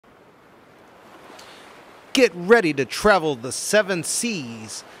Get ready to travel the 7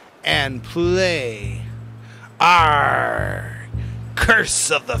 seas and play our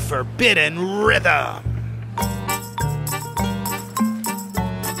Curse of the Forbidden Rhythm.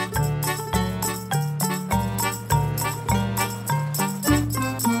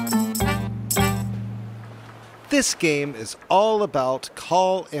 This game is all about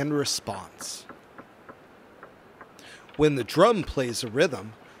call and response. When the drum plays a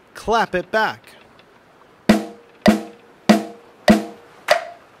rhythm, clap it back.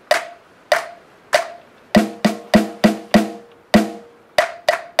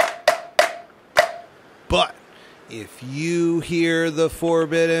 But if you hear the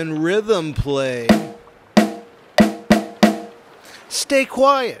forbidden rhythm play, stay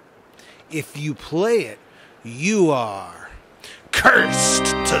quiet. If you play it, you are cursed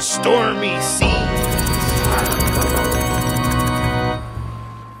to stormy seas.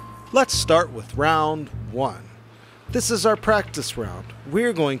 Let's start with round 1. This is our practice round.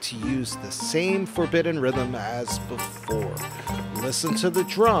 We're going to use the same forbidden rhythm as before. Listen to the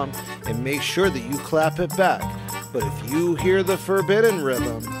drum and make sure that you clap it back. But if you hear the forbidden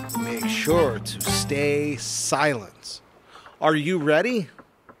rhythm, make sure to stay silent. Are you ready?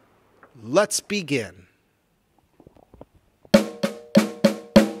 Let's begin.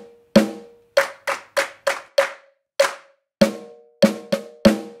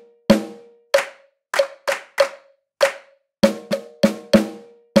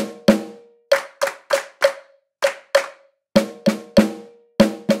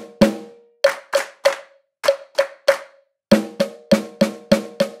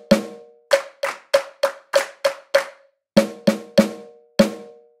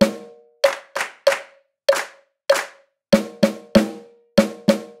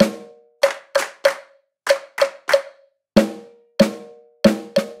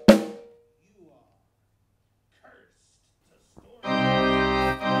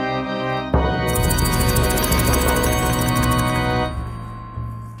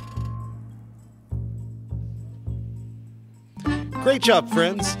 Great job,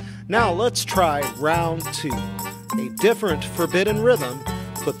 friends. Now let's try round 2. A different forbidden rhythm,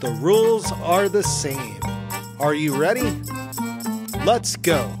 but the rules are the same. Are you ready? Let's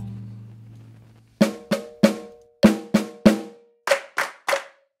go.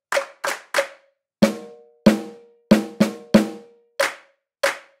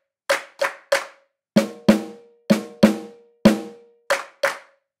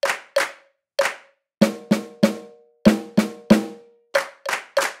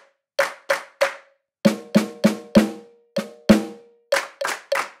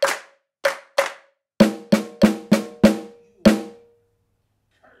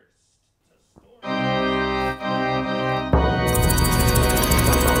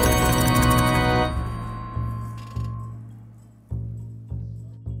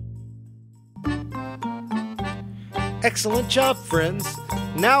 Excellent job, friends.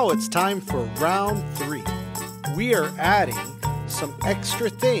 Now it's time for round 3. We are adding some extra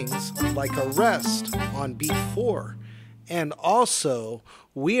things like a rest on beat 4. And also,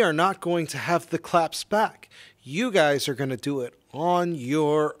 we are not going to have the claps back. You guys are going to do it on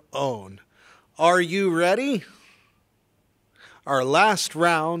your own. Are you ready? Our last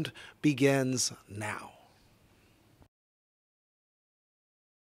round begins now.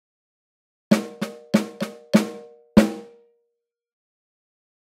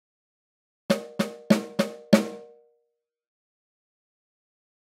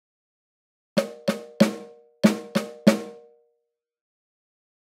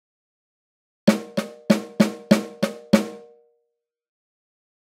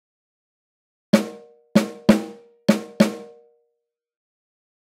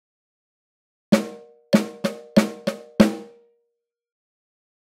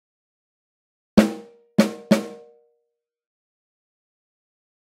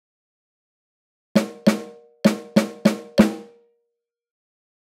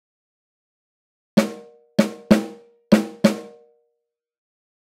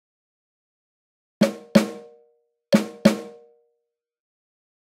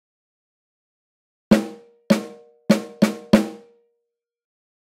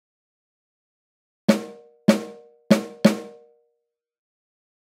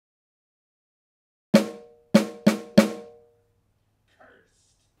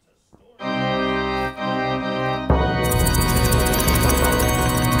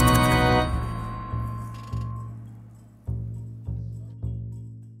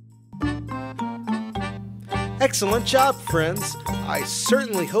 Excellent job, friends! I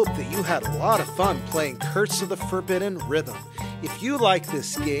certainly hope that you had a lot of fun playing Curse of the Forbidden Rhythm. If you like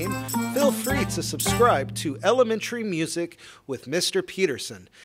this game, feel free to subscribe to Elementary Music with Mr. Peterson.